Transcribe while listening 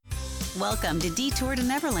Welcome to Detour to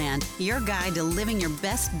Neverland, your guide to living your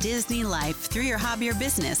best Disney life through your hobby or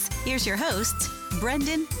business. Here's your hosts,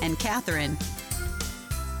 Brendan and Catherine.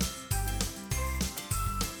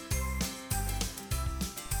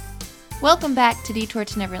 Welcome back to Detour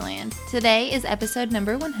to Neverland. Today is episode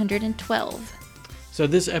number 112. So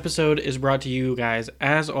this episode is brought to you guys,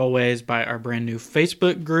 as always, by our brand new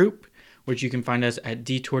Facebook group, which you can find us at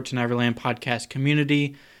Detour to Neverland Podcast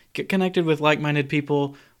Community. Get connected with like-minded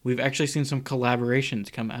people. We've actually seen some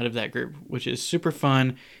collaborations come out of that group, which is super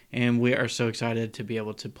fun, and we are so excited to be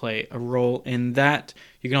able to play a role in that.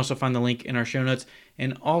 You can also find the link in our show notes,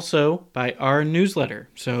 and also by our newsletter.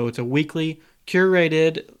 So it's a weekly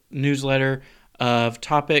curated newsletter of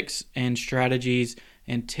topics and strategies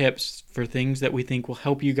and tips for things that we think will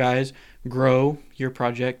help you guys grow your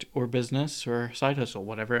project or business or side hustle,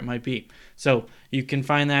 whatever it might be. So you can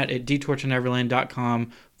find that at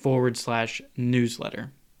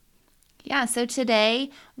detourtoneverland.com/newsletter. Yeah, so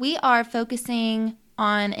today we are focusing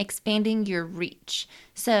on expanding your reach.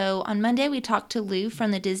 So on Monday, we talked to Lou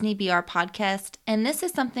from the Disney BR podcast, and this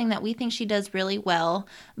is something that we think she does really well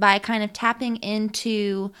by kind of tapping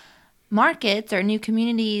into markets or new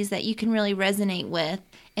communities that you can really resonate with.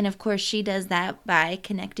 And of course, she does that by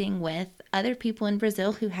connecting with other people in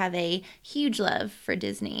Brazil who have a huge love for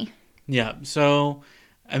Disney. Yeah, so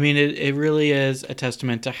I mean, it really is a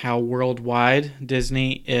testament to how worldwide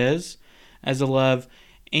Disney is as a love,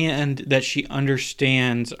 and that she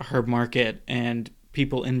understands her market and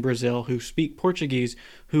people in Brazil who speak Portuguese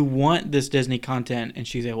who want this Disney content, and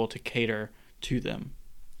she's able to cater to them.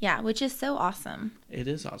 Yeah, which is so awesome. It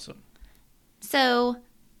is awesome. So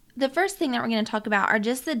the first thing that we're going to talk about are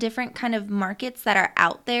just the different kind of markets that are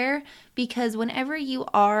out there, because whenever you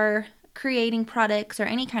are creating products or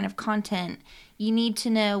any kind of content, you need to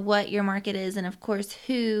know what your market is and, of course,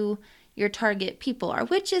 who your target people are,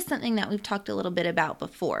 which is something that we've talked a little bit about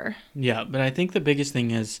before. Yeah, but I think the biggest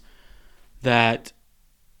thing is that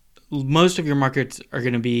most of your markets are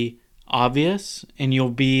going to be obvious and you'll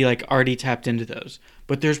be like already tapped into those.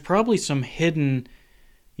 But there's probably some hidden,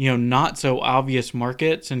 not so obvious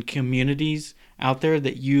markets and communities out there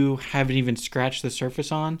that you haven't even scratched the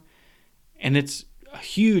surface on. And it's a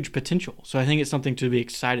huge potential. So I think it's something to be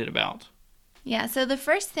excited about. Yeah, so the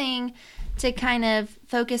first thing to kind of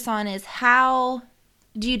focus on is how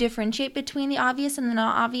do you differentiate between the obvious and the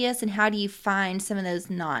not obvious, and how do you find some of those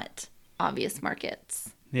not obvious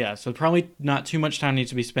markets? Yeah, so probably not too much time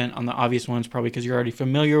needs to be spent on the obvious ones, probably because you're already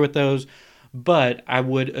familiar with those. But I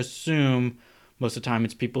would assume most of the time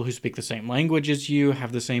it's people who speak the same language as you,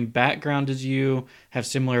 have the same background as you, have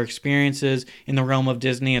similar experiences. In the realm of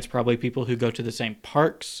Disney, it's probably people who go to the same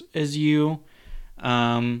parks as you.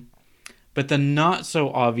 But the not so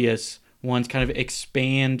obvious ones kind of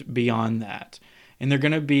expand beyond that. And they're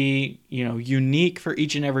going to be, unique for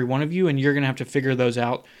each and every one of you, and you're going to have to figure those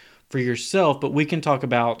out for yourself. But we can talk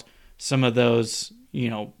about some of those,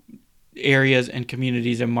 areas and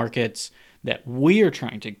communities and markets that we are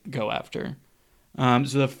trying to go after.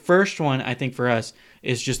 So the first one, I think, for us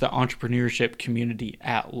is just the entrepreneurship community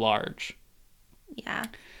at large. Yeah.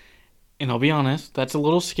 And I'll be honest, that's a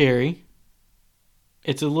little scary.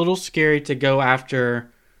 It's a little scary to go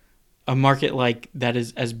after a market like that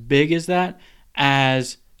is as big as that,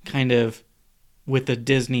 as kind of with a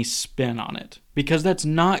Disney spin on it, because that's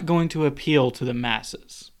not going to appeal to the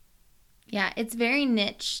masses. Yeah, it's very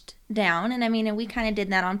niched down. And we kind of did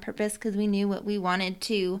that on purpose because we knew what we wanted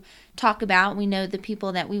to talk about. We know the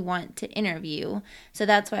people that we want to interview. So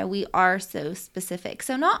that's why we are so specific.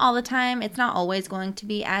 So not all the time, it's not always going to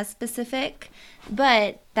be as specific,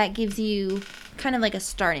 but that gives you kind of like a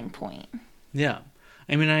starting point. Yeah.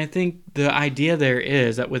 I think the idea there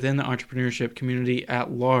is that within the entrepreneurship community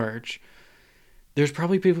at large, there's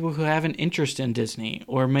probably people who have an interest in Disney,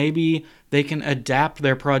 or maybe they can adapt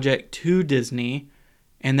their project to Disney,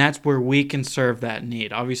 and that's where we can serve that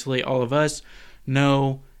need. Obviously, all of us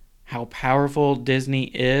know how powerful Disney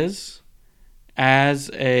is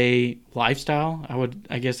as a lifestyle,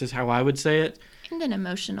 I guess is how I would say it. And an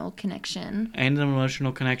emotional connection.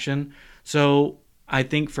 So I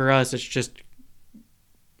think for us, it's just,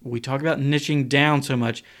 we talk about niching down so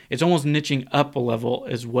much, it's almost niching up a level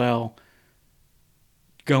as well,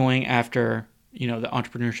 going after, the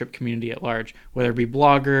entrepreneurship community at large, whether it be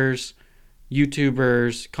bloggers,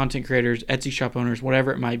 YouTubers, content creators, Etsy shop owners,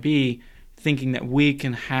 whatever it might be, thinking that we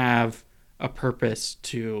can have a purpose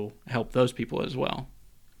to help those people as well.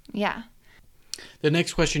 Yeah. The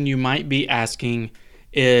next question you might be asking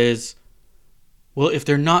is, well, if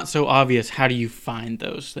they're not so obvious, how do you find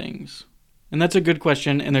those things? And that's a good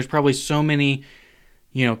question, and there's probably so many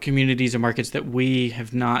communities and markets that we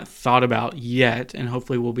have not thought about yet, and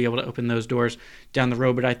hopefully we'll be able to open those doors down the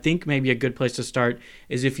road. But I think maybe a good place to start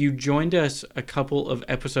is if you joined us a couple of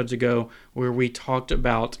episodes ago where we talked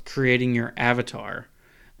about creating your avatar,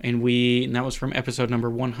 and that was from episode number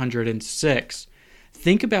 106.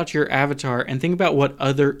 Think about your avatar and think about what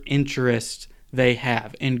other interests they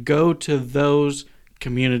have, and go to those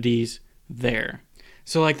communities there.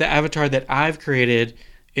 So like the avatar that I've created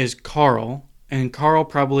is Carl, and Carl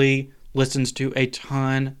probably listens to a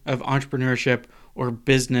ton of entrepreneurship or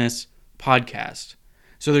business podcasts.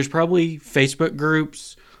 So there's probably Facebook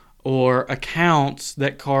groups or accounts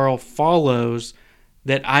that Carl follows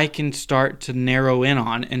that I can start to narrow in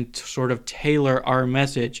on and sort of tailor our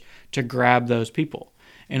message to grab those people.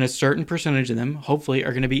 And a certain percentage of them, hopefully,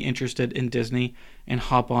 are going to be interested in Disney and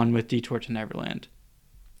hop on with Detour to Neverland.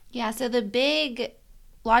 Yeah, so the big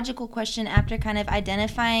logical question after kind of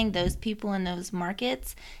identifying those people in those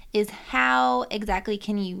markets is how exactly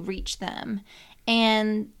can you reach them?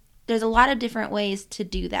 And there's a lot of different ways to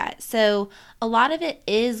do that. So a lot of it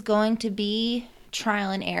is going to be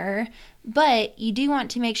trial and error, but you do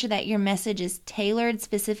want to make sure that your message is tailored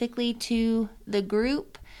specifically to the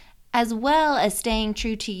group, as well as staying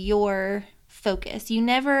true to your focus. You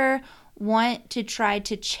never want to try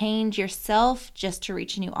to change yourself just to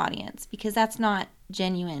reach a new audience, because that's not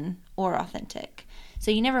genuine or authentic.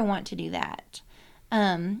 So you never want to do that.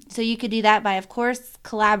 So you could do that by, of course,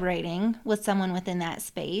 collaborating with someone within that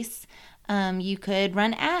space. You could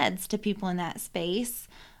run ads to people in that space,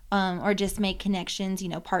 or just make connections,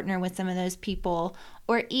 partner with some of those people,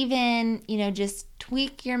 or even, just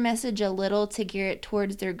tweak your message a little to gear it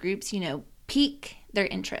towards their groups, pique their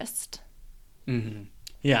interest. Mm-hmm.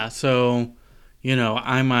 Yeah, so,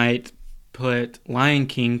 I might put Lion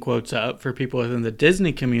King quotes up for people within the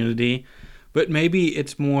Disney community, but maybe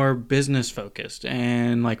it's more business focused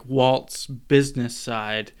and like Walt's business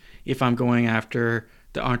side if I'm going after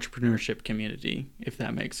the entrepreneurship community, if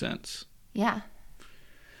that makes sense. Yeah.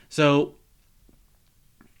 So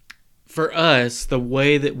for us, the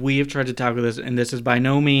way that we have tried to tackle this, and this is by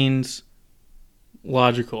no means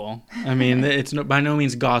logical. I mean, it's by no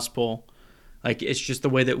means gospel. Like, it's just the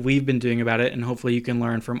way that we've been doing about it, and hopefully you can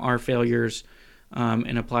learn from our failures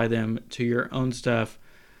and apply them to your own stuff.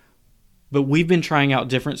 But we've been trying out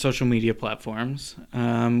different social media platforms.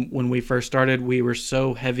 When we first started, we were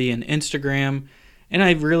so heavy in Instagram, and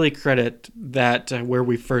I really credit that where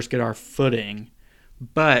we first get our footing.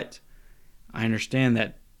 But I understand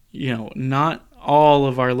that, not all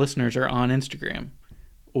of our listeners are on Instagram,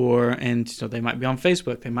 and so they might be on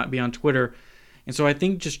Facebook, they might be on Twitter. And so I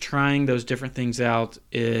think just trying those different things out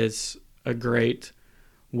is a great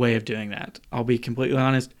way of doing that. I'll be completely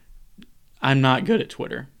honest, I'm not good at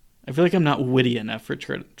Twitter. I feel like I'm not witty enough for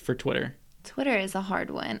Twitter. Twitter is a hard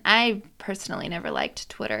one. I personally never liked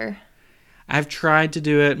Twitter. I've tried to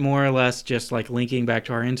do it more or less just like linking back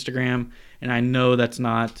to our Instagram, and I know that's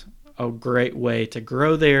not a great way to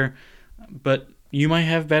grow there, but you might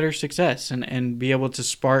have better success and be able to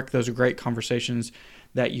spark those great conversations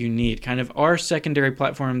that you need. Kind of our secondary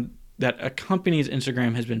platform that accompanies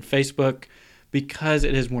Instagram has been Facebook, because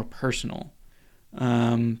it is more personal.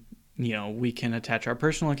 We can attach our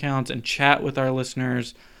personal accounts and chat with our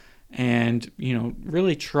listeners and,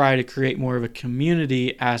 really try to create more of a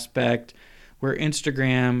community aspect, where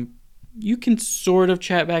Instagram, you can sort of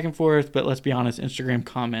chat back and forth, but let's be honest, Instagram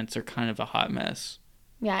comments are kind of a hot mess.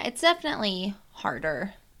 Yeah, it's definitely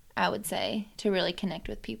harder, I would say, to really connect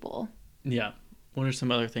with people. Yeah. What are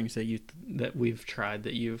some other things that we've tried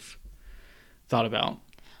that you've thought about?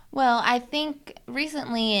 Well, I think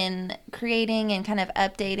recently in creating and kind of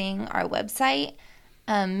updating our website,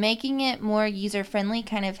 making it more user-friendly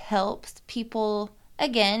kind of helps people,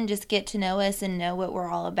 again, just get to know us and know what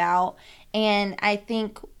we're all about. And I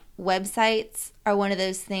think websites are one of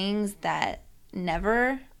those things that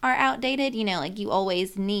never are outdated. You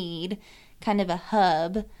always need kind of a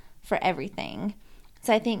hub for everything.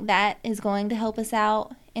 So I think that is going to help us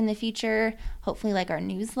out in the future. Hopefully, like, our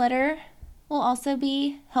newsletter will also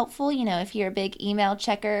be helpful. If you're a big email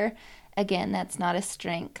checker, again, that's not a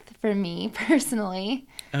strength for me personally.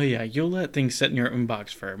 Oh yeah, you'll let things sit in your inbox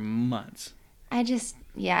for months. I just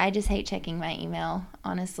hate checking my email,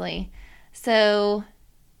 honestly. So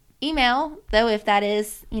email, though, if that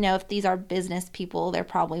is, if these are business people, they're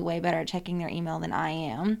probably way better at checking their email than I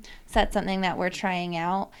am. So that's something that we're trying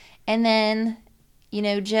out. And then,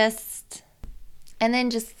 just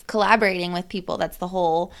collaborating with people. That's the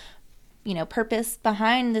whole, purpose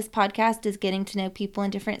behind this podcast, is getting to know people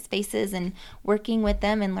in different spaces and working with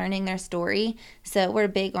them and learning their story. So we're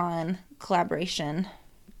big on collaboration.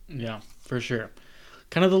 Yeah, for sure.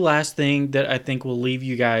 kind of the last thing that I think we'll leave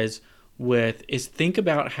you guys with is think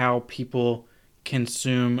about how people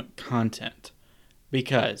consume content.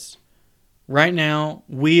 Because right now,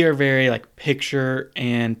 we are very like picture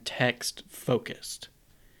and text focused.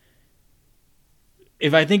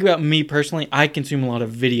 If I think about me personally, I consume a lot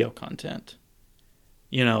of video content.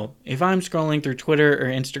 You know, if I'm scrolling through Twitter or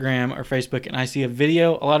Instagram or Facebook and I see a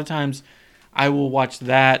video, a lot of times I will watch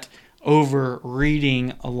that over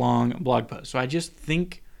reading a long blog post. So I just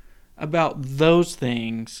think about those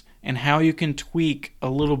things and how you can tweak a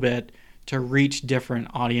little bit to reach different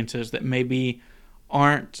audiences that maybe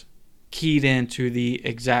aren't keyed into the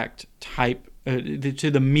exact type,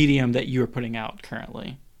 to the medium that you're putting out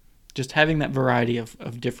currently. Just having that variety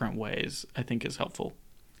of different ways, I think, is helpful.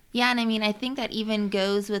 Yeah, and I mean, I think that even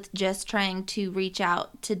goes with just trying to reach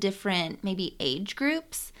out to different, maybe age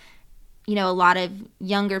groups. You know, a lot of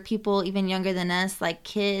younger people, even younger than us, like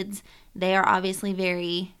kids, they are obviously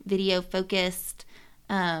very video focused.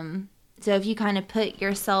 So if you kind of put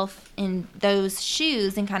yourself in those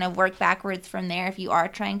shoes and kind of work backwards from there, if you are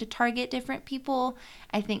trying to target different people,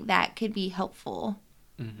 I think that could be helpful.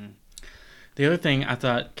 Mm-hmm. The other thing I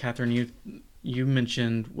thought, Catherine, you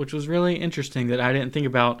mentioned, which was really interesting that I didn't think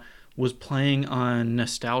about, was playing on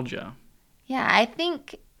nostalgia. Yeah, I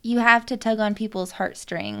think you have to tug on people's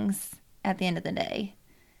heartstrings at the end of the day.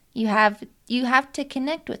 You have to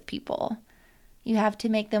connect with people. You have to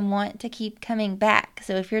make them want to keep coming back.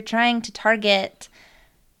 So if you're trying to target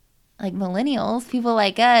like millennials, people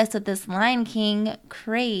like us with this Lion King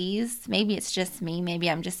craze, maybe it's just me, maybe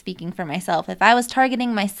I'm just speaking for myself. If I was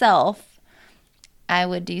targeting myself, I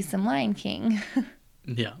would do some Lion King.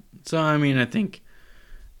 Yeah. So, I mean, I think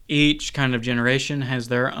each kind of generation has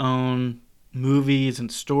their own movies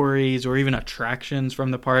and stories or even attractions from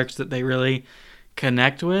the parks that they really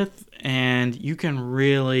connect with. And you can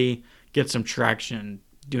really get some traction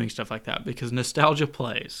doing stuff like that because nostalgia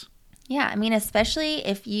plays. Yeah. I mean, especially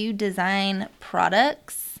if you design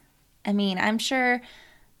products. I mean, I'm sure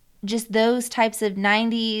just those types of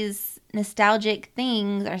 90s nostalgic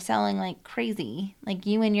things are selling like crazy. Like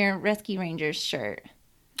you and your Rescue Rangers shirt.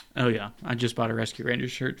 Oh yeah, I just bought a Rescue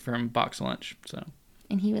Rangers shirt from Box Lunch. So.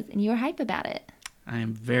 And you were hype about it. I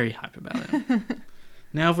am very hype about it.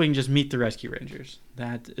 Now if we can just meet the Rescue Rangers,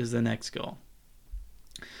 that is the next goal.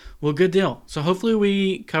 Well, good deal. So hopefully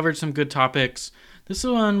we covered some good topics. This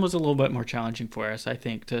one was a little bit more challenging for us, I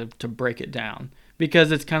think, to break it down.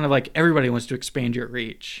 Because it's kind of like everybody wants to expand your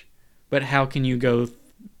reach. But how can you go,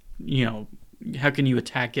 how can you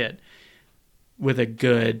attack it with a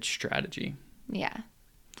good strategy? Yeah.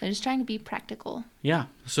 So just trying to be practical. Yeah.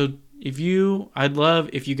 So I'd love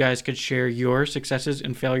if you guys could share your successes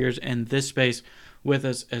and failures in this space with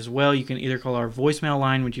us as well. You can either call our voicemail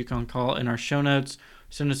line, which you can call in our show notes,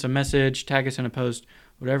 send us a message, tag us in a post,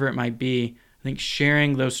 whatever it might be. I think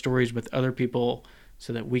sharing those stories with other people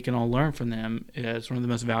so that we can all learn from them is one of the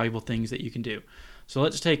most valuable things that you can do. So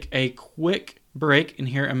let's take a quick break and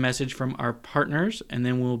hear a message from our partners, and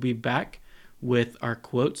then we'll be back with our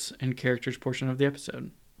quotes and characters portion of the episode.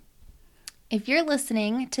 If you're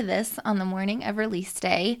listening to this on the morning of release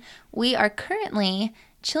day, we are currently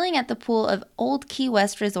chilling at the pool of Old Key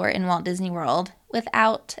West Resort in Walt Disney World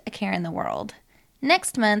without a care in the world.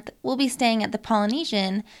 Next month, we'll be staying at the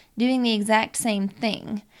Polynesian doing the exact same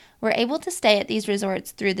thing. We're able to stay at these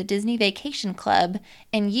resorts through the Disney Vacation Club,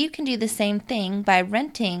 and you can do the same thing by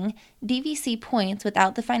renting DVC points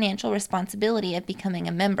without the financial responsibility of becoming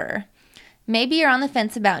a member. Maybe you're on the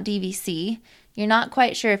fence about DVC. You're not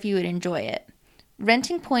quite sure if you would enjoy it.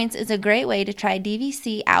 Renting points is a great way to try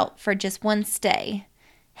DVC out for just one stay.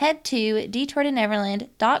 Head to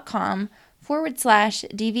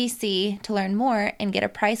detourtoneverland.com/DVC to learn more and get a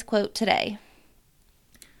price quote today.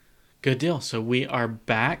 Good deal. So we are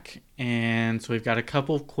back, and so we've got a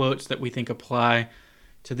couple of quotes that we think apply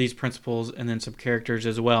to these principles and then some characters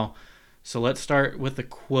as well. So let's start with the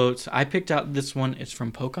quotes. I picked out this one. It's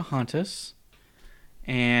from Pocahontas,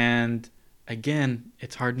 and again,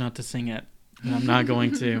 it's hard not to sing it, and I'm not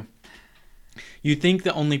going to. You think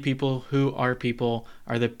the only people who are people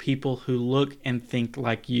are the people who look and think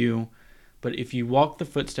like you. But if you walk the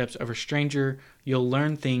footsteps of a stranger, you'll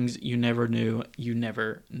learn things you never knew you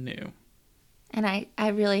never knew. And I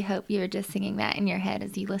really hope you were just singing that in your head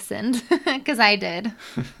as you listened, because I did.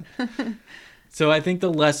 So I think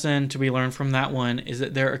the lesson to be learned from that one is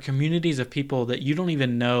that there are communities of people that you don't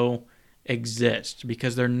even know exist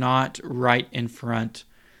because they're not right in front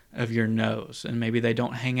of your nose, and maybe they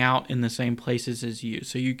don't hang out in the same places as you.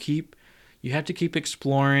 So you have to keep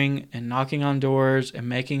exploring and knocking on doors and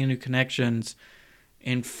making new connections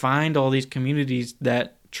and find all these communities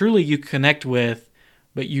that truly you connect with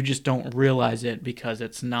but you just don't realize it because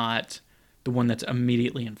it's not the one that's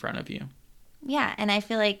immediately in front of you. Yeah, and I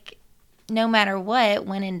feel like no matter what,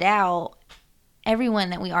 when in doubt, everyone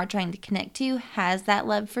that we are trying to connect to has that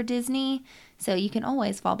love for Disney, so you can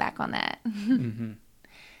always fall back on that. Mm-hmm.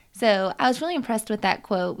 So I was really impressed with that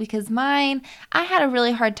quote because mine, I had a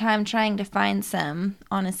really hard time trying to find some,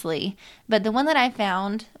 honestly. But the one that I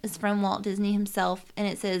found is from Walt Disney himself, and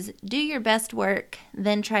it says, "Do your best work,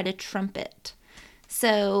 then try to trump it."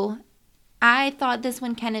 So I thought this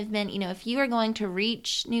one kind of meant, if you are going to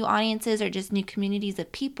reach new audiences or just new communities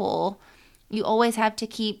of people, you always have to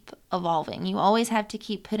keep evolving. You always have to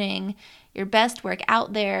keep putting your best work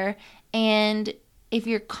out there. And if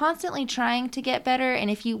you're constantly trying to get better, and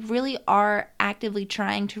if you really are actively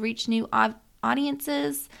trying to reach new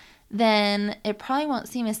audiences, then it probably won't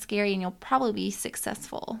seem as scary and you'll probably be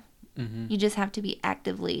successful. Mm-hmm. You just have to be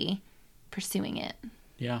actively pursuing it.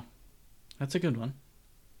 Yeah, that's a good one.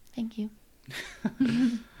 Thank you.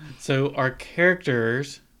 So our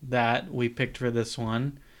characters that we picked for this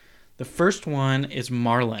one, the first one is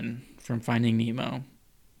Marlin from Finding Nemo.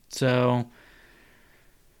 So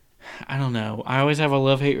I don't know. I always have a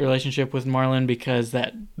love-hate relationship with Marlin because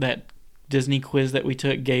that Disney quiz that we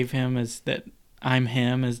took gave him is that I'm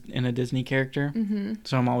him as in a Disney character. Mm-hmm.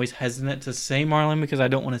 So I'm always hesitant to say Marlin because I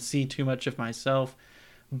don't want to see too much of myself.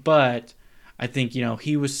 But I think,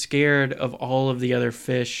 he was scared of all of the other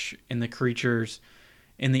fish and the creatures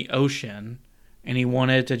in the ocean, and he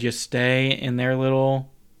wanted to just stay in their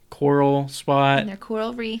little coral spot. In their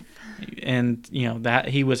coral reef. And, that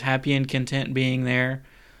he was happy and content being there.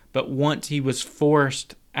 But once he was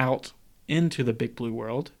forced out into the big blue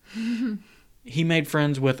world, he made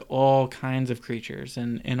friends with all kinds of creatures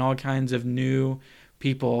and all kinds of new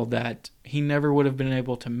people that he never would have been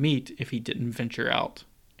able to meet if he didn't venture out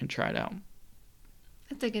and try it out.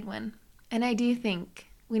 That's a good one. And I do think,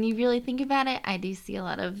 when you really think about it, I do see a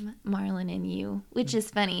lot of Marlin in you, which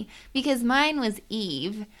is funny because mine was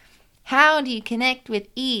Eve. How do you connect with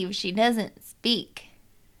Eve? She doesn't speak.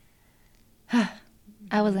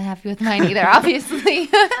 I wasn't happy with mine either, obviously.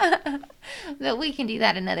 But we can do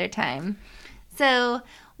that another time. So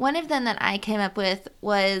one of them that I came up with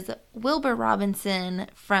was Wilbur Robinson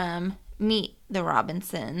from Meet the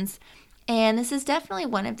Robinsons. And this is definitely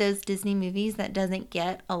one of those Disney movies that doesn't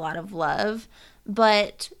get a lot of love.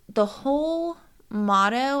 But the whole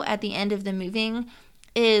motto at the end of the movie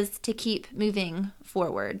is to keep moving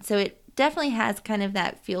forward. So it definitely has kind of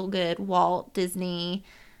that feel-good Walt Disney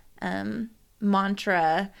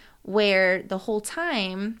mantra where the whole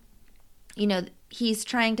time, he's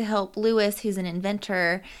trying to help Lewis, who's an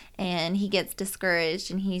inventor, and he gets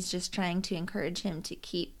discouraged, and he's just trying to encourage him to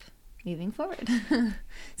keep moving forward.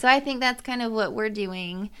 So I think that's kind of what we're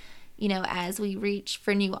doing, as we reach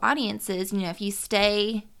for new audiences. If you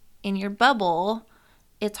stay in your bubble,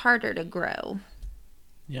 it's harder to grow.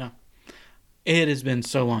 Yeah. It has been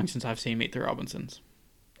so long since I've seen Meet the Robinsons.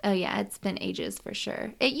 Oh, yeah, it's been ages for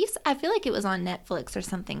sure. I feel like it was on Netflix or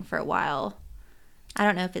something for a while. I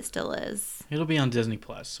don't know if it still is. It'll be on Disney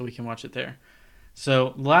Plus, so we can watch it there.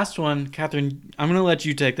 So, last one, Catherine, I'm going to let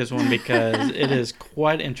you take this one because it is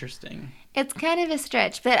quite interesting. It's kind of a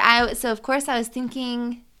stretch, but of course I was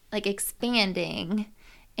thinking like expanding,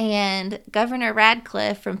 and Governor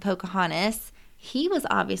Radcliffe from Pocahontas, he was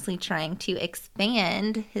obviously trying to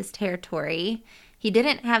expand his territory. He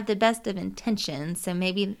didn't have the best of intentions, so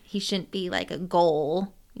maybe he shouldn't be like a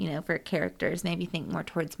goal, for characters. Maybe think more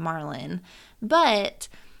towards Marlin. But,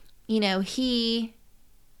 he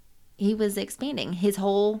was expanding. His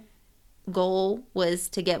whole goal was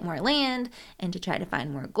to get more land and to try to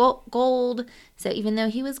find more gold. So even though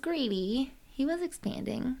he was greedy, he was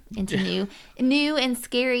expanding into new and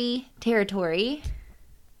scary territory.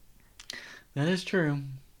 That is true.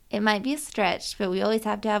 It might be a stretch, but we always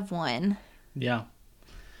have to have one. Yeah.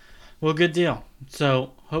 Well, good deal.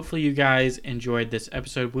 So hopefully you guys enjoyed this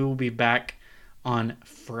episode. We will be back on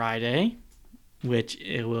Friday, which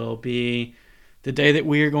it will be the day that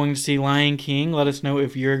we are going to see Lion King. Let us know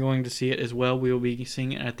if you're going to see it as well. We will be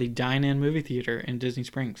seeing it at the Dine-In movie theater in Disney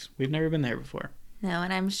Springs. We've never been there before. No,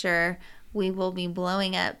 and I'm sure we will be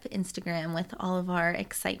blowing up Instagram with all of our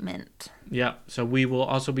excitement. Yeah, so we will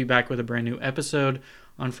also be back with a brand new episode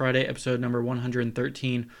on Friday. Episode number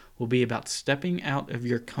 113 will be about stepping out of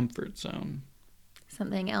your comfort zone.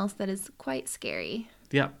 Something else that is quite scary.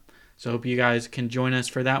 Yeah, so hope you guys can join us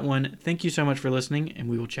for that one. Thank you so much for listening, and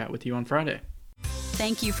we will chat with you on Friday.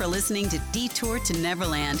 Thank you for listening to Detour to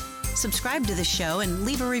Neverland. Subscribe to the show and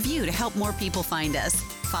leave a review to help more people find us.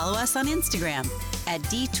 Follow us on Instagram at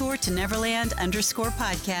Detour to Neverland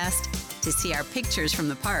 _podcast to see our pictures from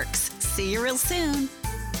the parks. See you real soon.